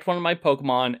protect one of my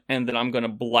Pokemon, and then I'm going to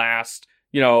blast,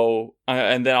 you know,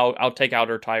 and then I'll take out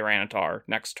her Tyranitar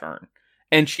next turn.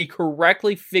 And she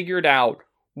correctly figured out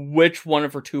which one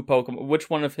of her 2 Pokemon, which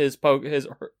one of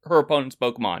her opponent's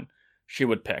Pokemon she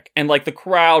would pick. And like the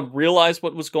crowd realized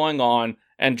what was going on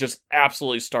and just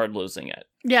absolutely started losing it.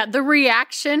 Yeah, the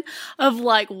reaction of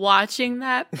like watching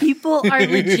that, people are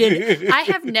legit. I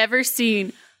have never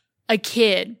seen a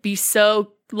kid be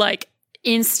so like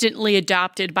instantly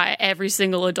adopted by every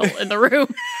single adult in the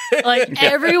room. Like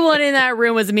everyone in that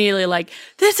room was immediately like,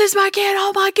 "This is my kid!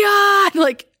 Oh my god!"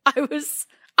 Like I was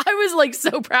like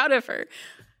so proud of her,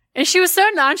 and she was so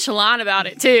nonchalant about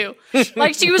it too.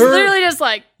 Like she was literally just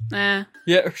like, "Eh."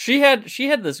 Yeah, she had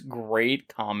this great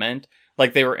comment.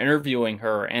 Like they were interviewing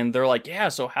her, and they're like, "Yeah,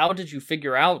 so how did you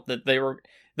figure out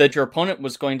that your opponent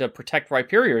was going to protect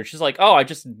Rhyperior?" And she's like, "Oh, I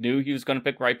just knew he was going to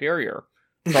pick Rhyperior,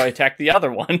 so I attacked the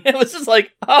other one." It was just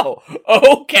like, "Oh,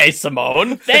 okay,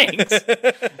 Simone, thanks."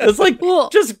 It's like,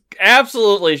 just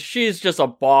absolutely, she's just a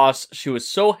boss. She was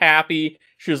so happy.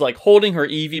 She was like holding her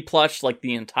Eevee plush like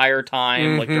the entire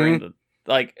time, like during the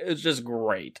it's just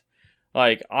great.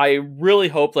 Like, I really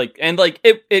hope, like, and, like,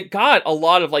 it got a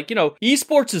lot of, like, you know,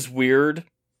 esports is weird,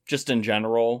 just in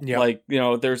general. Yep. Like, you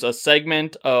know, there's a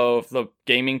segment of the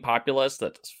gaming populace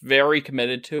that's very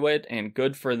committed to it, and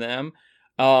good for them.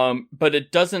 But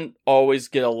it doesn't always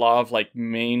get a lot of, like,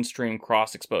 mainstream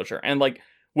cross-exposure. And, like,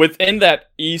 within that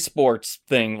esports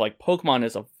thing, like, Pokemon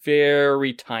is a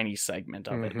very tiny segment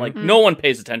of it. Like, no one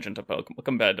pays attention to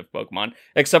competitive Pokemon,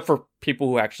 except for people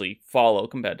who actually follow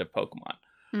competitive Pokemon.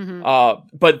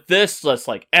 But this, just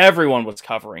like everyone was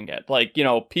covering it. Like, you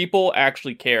know, people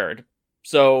actually cared.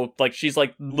 So, like, she's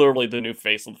like literally the new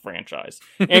face of the franchise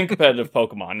and competitive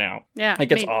Pokemon now. Yeah,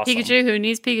 like it's awesome. Pikachu, who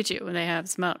needs Pikachu when they have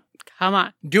Smoke? Come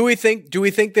on. Do we think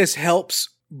this helps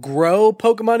grow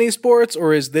Pokemon esports,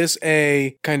 or is this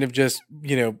a kind of just,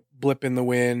 you know, blip in the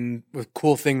wind, a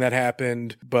cool thing that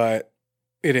happened, but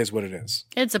it is what it is?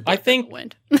 It's a blip in the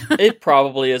wind. It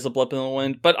probably is a blip in the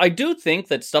wind, but I do think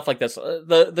that stuff like this,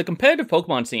 the competitive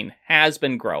Pokemon scene has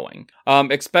been growing,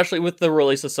 especially with the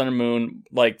release of Sun and Moon.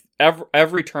 Like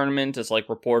every tournament is like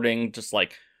reporting just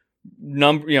like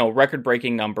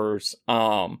record-breaking numbers.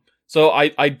 So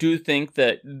I do think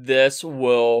that this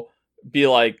will be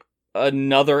like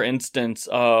another instance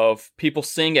of people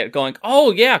seeing it going, oh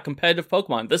yeah, competitive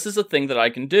Pokemon, this is a thing that I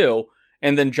can do.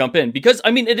 And then jump in, because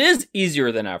I mean it is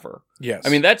easier than ever. Yes, I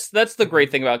mean that's the great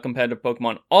thing about competitive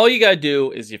Pokemon. All you gotta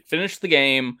do is you finish the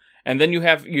game, and then you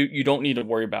don't need to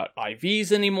worry about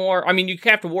IVs anymore. I mean you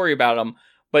have to worry about them,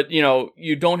 but you know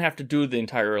you don't have to do the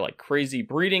entire like crazy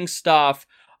breeding stuff.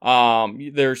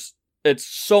 It's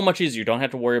so much easier. You don't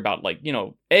have to worry about like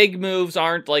egg moves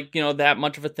aren't like that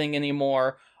much of a thing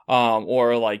anymore.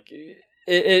 Or like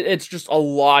it's just a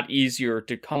lot easier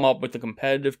to come up with a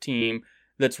competitive team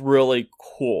that's really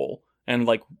cool. And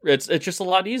like it's just a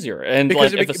lot easier. And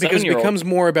because like because it becomes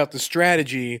more about the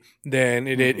strategy than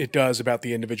it does about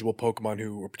the individual Pokemon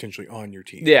who are potentially on your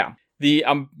team. Yeah. The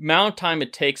amount of time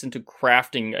it takes into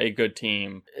crafting a good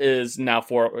team is now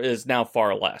far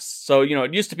less. So,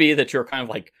 it used to be that you're kind of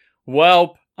like,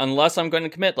 well, unless I'm going to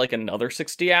commit like another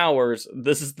 60 hours,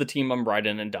 this is the team I'm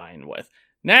riding and dying with.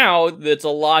 Now, it's a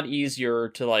lot easier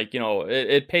to like,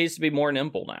 it pays to be more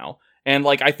nimble now. And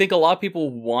like, I think a lot of people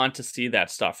want to see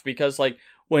that stuff because like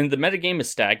when the metagame is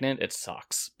stagnant, it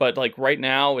sucks. But like right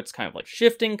now, it's kind of like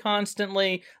shifting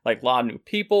constantly, like a lot of new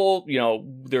people,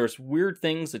 there's weird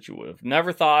things that you would have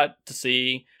never thought to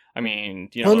see. I mean,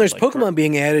 and there's like Pokemon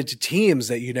being added to teams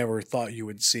that you never thought you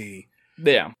would see.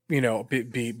 Yeah.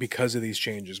 Because of these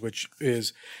changes, which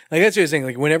is like, that's the thing.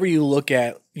 Like whenever you look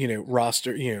at,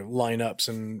 roster, lineups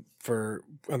and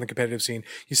on the competitive scene,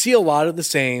 you see a lot of the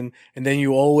same. And then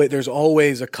there's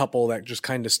always a couple that just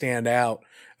kind of stand out.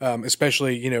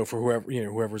 Especially, for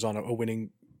whoever's on a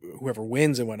winning, whoever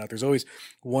wins and whatnot, there's always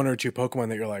one or two Pokemon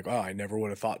that you're like, oh, I never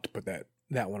would have thought to put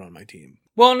that one on my team.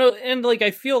 Well, no, and like I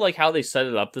feel like how they set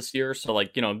it up this year. So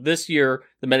like, this year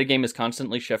the metagame is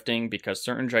constantly shifting because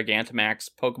certain Gigantamax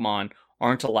Pokemon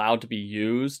aren't allowed to be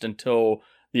used until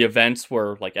the events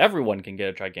where like everyone can get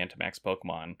a Gigantamax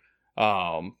Pokemon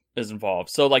is involved.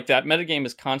 So like that metagame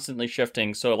is constantly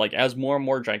shifting. So like as more and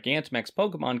more Gigantamax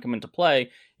Pokemon come into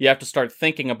play, you have to start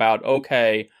thinking about,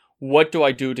 okay, what do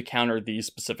I do to counter these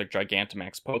specific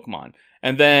Gigantamax Pokemon?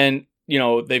 And then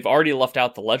they've already left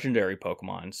out the legendary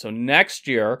Pokemon. So next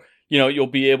year, you'll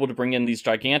be able to bring in these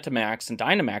Gigantamax and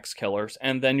Dynamax killers,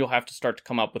 and then you'll have to start to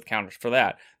come up with counters for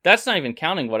that. That's not even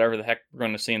counting whatever the heck we're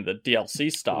going to see in the DLC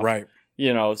stuff. Right.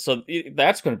 So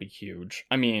that's going to be huge.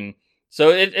 I mean, so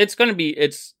it's going to be,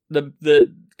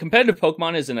 the competitive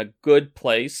Pokemon is in a good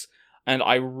place, and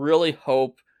I really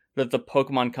hope that the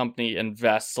Pokemon Company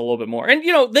invests a little bit more. And,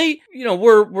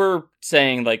 we're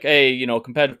saying like, hey,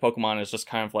 competitive Pokemon is just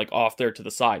kind of like off there to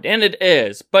the side. And it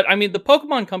is. But I mean, the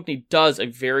Pokemon Company does a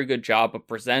very good job of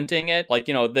presenting it. Like,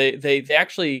 they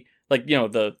actually, like,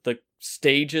 the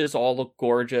stages all look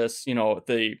gorgeous. Now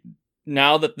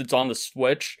that it's on the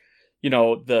Switch,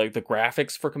 the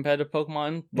graphics for competitive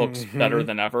Pokemon looks better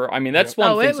than ever. I mean, that's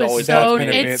one thing that's always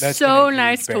it's so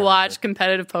nice to watch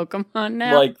competitive Pokemon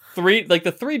now. Like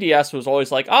the 3DS was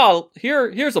always like, oh,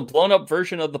 here's a blown up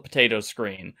version of the potato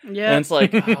screen. Yeah. And it's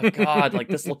like, oh god, like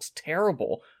this looks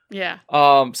terrible. Yeah.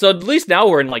 So at least now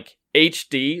we're in like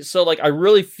HD. So like I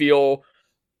really feel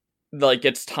like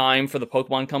it's time for the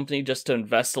Pokemon Company just to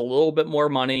invest a little bit more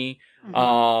money.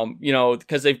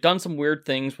 Because they've done some weird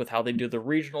things with how they do the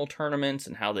regional tournaments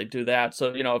and how they do that.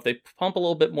 So, if they pump a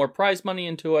little bit more prize money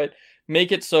into it,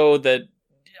 make it so that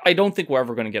I don't think we're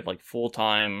ever going to get like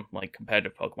full-time, like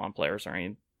competitive Pokemon players or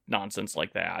any nonsense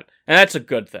like that. And that's a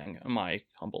good thing, in my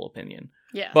humble opinion.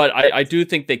 Yeah. But I do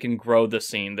think they can grow the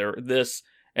scene.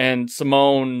 And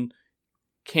Simone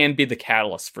can be the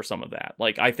catalyst for some of that.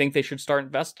 Like, I think they should start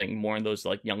investing more in those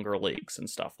like younger leagues and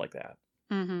stuff like that.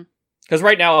 Mm-hmm. Because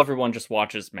right now everyone just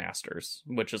watches Masters,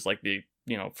 which is like the,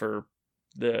 for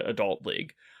the adult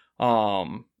league.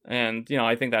 And,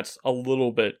 I think that's a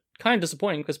little bit kind of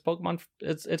disappointing because Pokemon,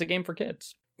 it's a game for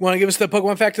kids. Want to give us the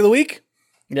Pokemon fact of the week?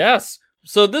 Yes.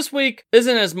 So this week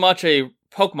isn't as much a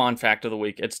Pokemon fact of the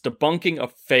week. It's debunking a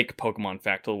fake Pokemon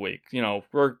fact of the week.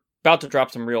 We're about to drop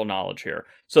some real knowledge here.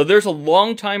 So there's a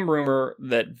long time rumor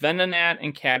that Venonat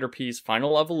and Caterpie's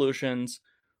final evolutions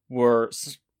were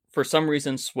for some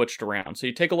reason switched around. So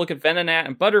you take a look at Venonat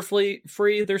and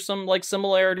Butterfree, there's some like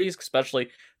similarities, especially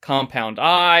compound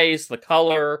eyes, the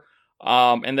color.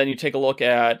 And then you take a look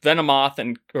at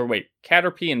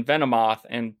Caterpie and Venomoth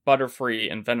and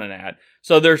Butterfree and Venonat.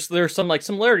 So there's some like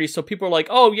similarities. So people are like,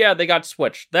 oh yeah, they got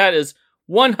switched. That is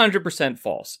 100%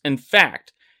 false. In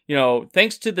fact,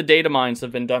 thanks to the data mines that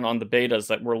have been done on the betas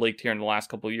that were leaked here in the last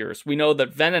couple of years, we know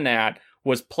that Venonat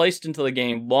was placed into the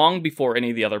game long before any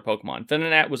of the other Pokemon.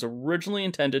 Venonat was originally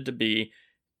intended to be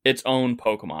its own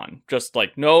Pokemon, just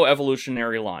like no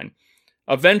evolutionary line.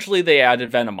 Eventually, they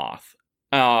added Venomoth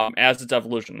as its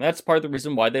evolution. That's part of the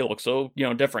reason why they look so,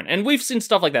 different. And we've seen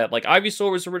stuff like that. Like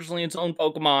Ivysaur was originally its own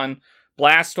Pokemon.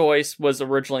 Blastoise was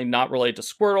originally not related to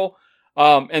Squirtle.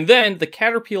 And then the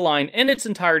Caterpie line in its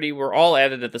entirety were all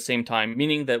added at the same time,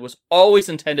 meaning that it was always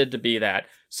intended to be that.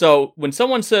 So when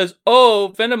someone says,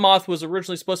 oh, Venomoth was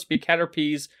originally supposed to be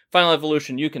Caterpie's final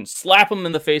evolution, you can slap them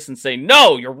in the face and say,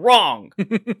 no, you're wrong.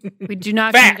 We do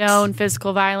not condone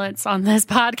physical violence on this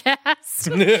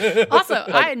podcast. Also,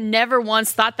 I never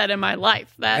once thought that in my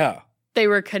life, that they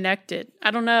were connected.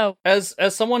 I don't know. As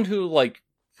someone who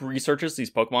researches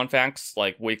these Pokemon facts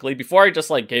like weekly before I just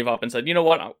like gave up and said, you know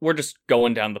what, we're just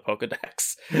going down the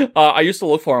Pokedex. I used to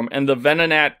look for them, and the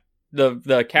Venonat, the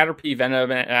Caterpie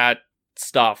Venonat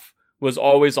stuff was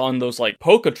always on those like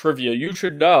Poke trivia you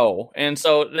should know, and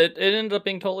so it ended up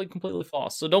being totally completely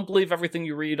false. So don't believe everything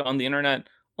you read on the internet.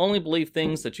 Only believe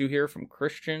things that you hear from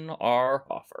Christian R.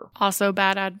 Hoffer. Also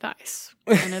bad advice.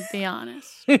 I'm gonna be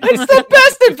honest. It's the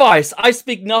best advice. I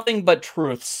speak nothing but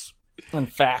truths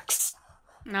and facts.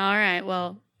 All right,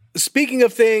 well. Speaking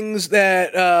of things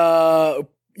that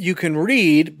you can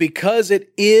read, because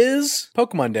it is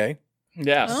Pokemon Day,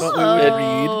 Yes. thought we would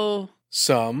read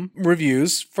some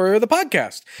reviews for the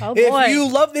podcast. Oh, boy. If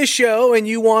you love this show and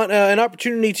you want an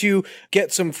opportunity to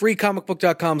get some free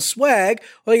comicbook.com swag,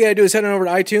 all you gotta do is head on over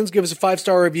to iTunes, give us a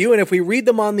 5-star review, and if we read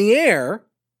them on the air,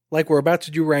 like we're about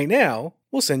to do right now,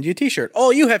 we'll send you a t-shirt.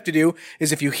 All you have to do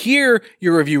is, if you hear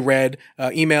your review read,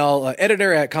 email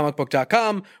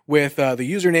editor@comicbook.com with the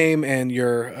username and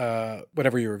your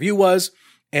whatever your review was,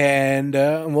 and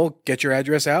we'll get your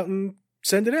address out and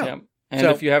send it out. Yeah. And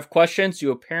if you have questions,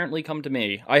 you apparently come to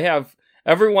me. I have,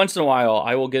 every once in a while,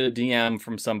 I will get a DM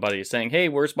from somebody saying, hey,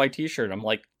 where's my t-shirt? I'm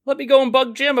like, let me go and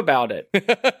bug Jim about it.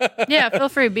 Yeah, feel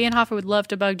free. B and Hoffer would love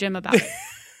to bug Jim about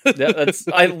it.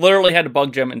 I literally had to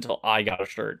bug Jim until I got a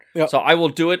shirt. Yep. So I will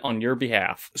do it on your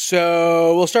behalf.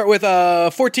 So we'll start with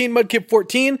 14 Mudkip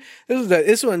 14.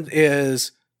 This one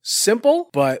is simple,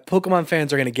 but Pokemon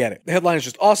fans are going to get it. The headline is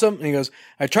just awesome. And he goes,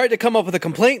 I tried to come up with a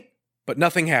complaint, but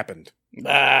nothing happened. Love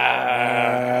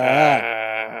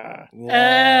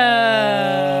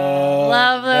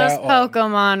those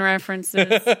Pokemon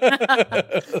references.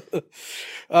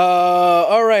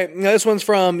 All right. Now, this one's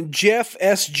from Jeff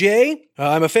S.J.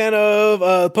 I'm a fan of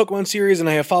the Pokemon series, and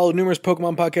I have followed numerous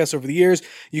Pokemon podcasts over the years.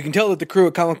 You can tell that the crew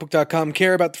at comicbook.com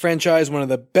care about the franchise. One of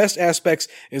the best aspects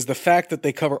is the fact that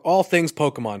they cover all things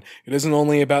Pokemon. It isn't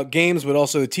only about games, but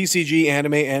also the TCG,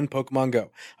 anime, and Pokemon Go.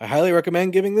 I highly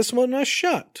recommend giving this one a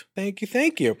shot. Thank you,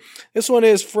 thank you. This one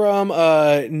is from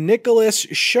Nicholas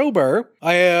Schober.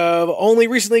 I have only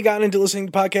recently gotten into listening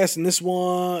to podcasts, and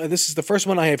this is the first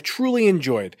one I have truly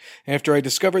enjoyed. After I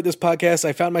discovered this podcast,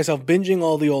 I found myself binging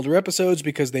all the older episodes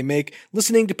because they make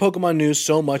listening to Pokemon news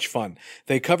so much fun.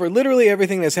 They cover literally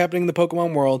everything that's happening in the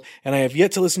Pokemon world, and I have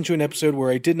yet to listen to an episode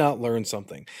where I did not learn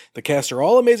something. The cast are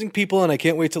all amazing people, and I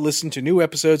can't wait to listen to new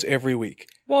episodes every week.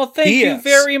 Well, thank you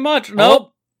very much.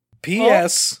 Nope.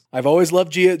 P.S. I've always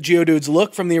loved Geodude's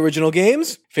look from the original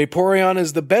games. Vaporeon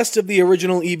is the best of the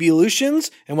original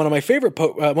evolutions, and one of my favorites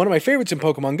in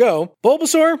Pokemon Go.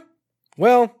 Bulbasaur,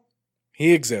 well,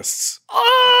 he exists.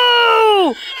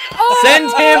 Oh! Send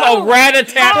him a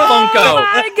Rattata Funko.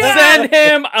 Send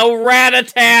him a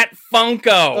Rattata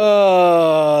Funko.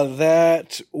 Oh,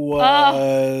 that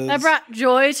was... that brought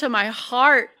joy to my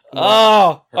heart.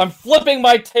 Oh, I'm flipping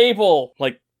my table.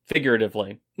 Like,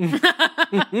 figuratively.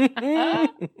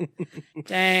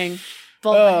 Dang.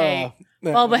 Bulba hate.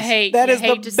 Bulba hate. That is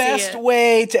the best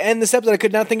way to end this episode. I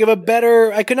could not think of a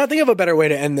better way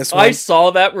to end this one. I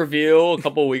saw that review a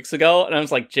couple weeks ago, and I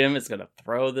was like, Jim is going to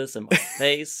throw this in my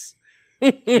face.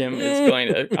 Jim is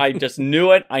going to... I just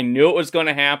knew it. I knew it was going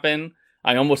to happen.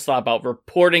 I almost thought about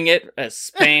reporting it as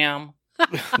spam.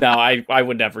 No, I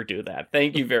would never do that.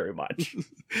 Thank you very much.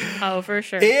 Oh, for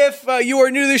sure. If you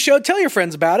are new to the show, tell your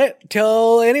friends about it.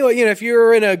 Tell anyone, if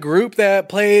you're in a group that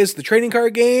plays the trading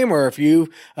card game, or if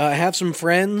you have some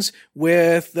friends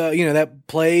with, that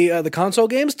play the console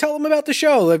games, tell them about the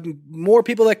show. The more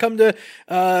people that come to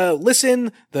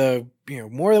listen, the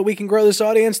more that we can grow this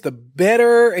audience, the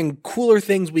better and cooler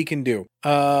things we can do.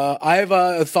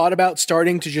 I've thought about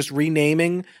starting to just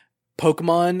renaming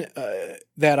Pokemon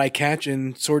that I catch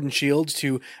in Sword and Shield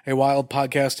to a wild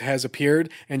podcast has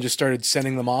appeared, and just started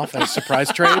sending them off as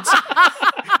surprise trades.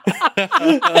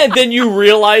 And then you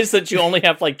realize that you only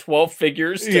have like 12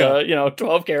 figures to,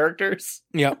 12 characters.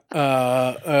 Yeah.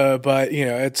 But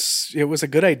it was a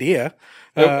good idea.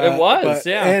 It was,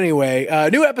 yeah. Anyway,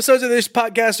 new episodes of this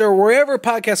podcast are wherever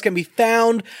podcasts can be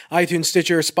found. iTunes,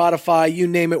 Stitcher, Spotify, you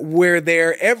name it, we're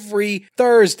there every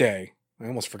Thursday. I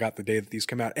almost forgot the day that these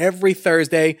come out. Every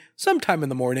Thursday, sometime in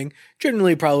the morning.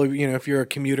 Generally, probably, if you're a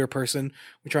commuter person,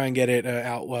 we try and get it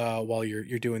out while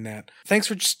you're doing that. Thanks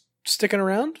for just sticking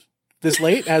around this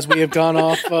late as we have gone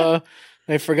off.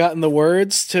 I've forgotten the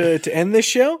words to end this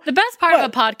show. The best part of a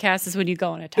podcast is when you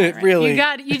go on a tyrant. It really,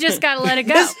 you just got to let it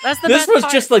go. That's the best part. This was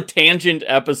just the tangent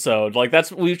episode. Like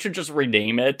we should just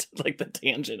rename it like the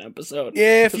tangent episode.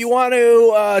 If you want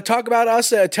to talk about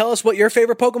us, tell us what your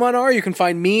favorite Pokemon are. You can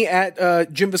find me at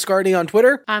Jim Viscardi on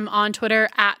Twitter. I'm on Twitter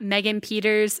at Megan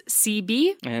Peters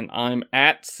CB, and I'm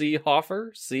at C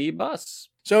Hoffer C Bus.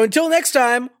 So until next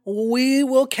time, we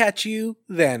will catch you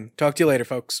then. Talk to you later,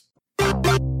 folks.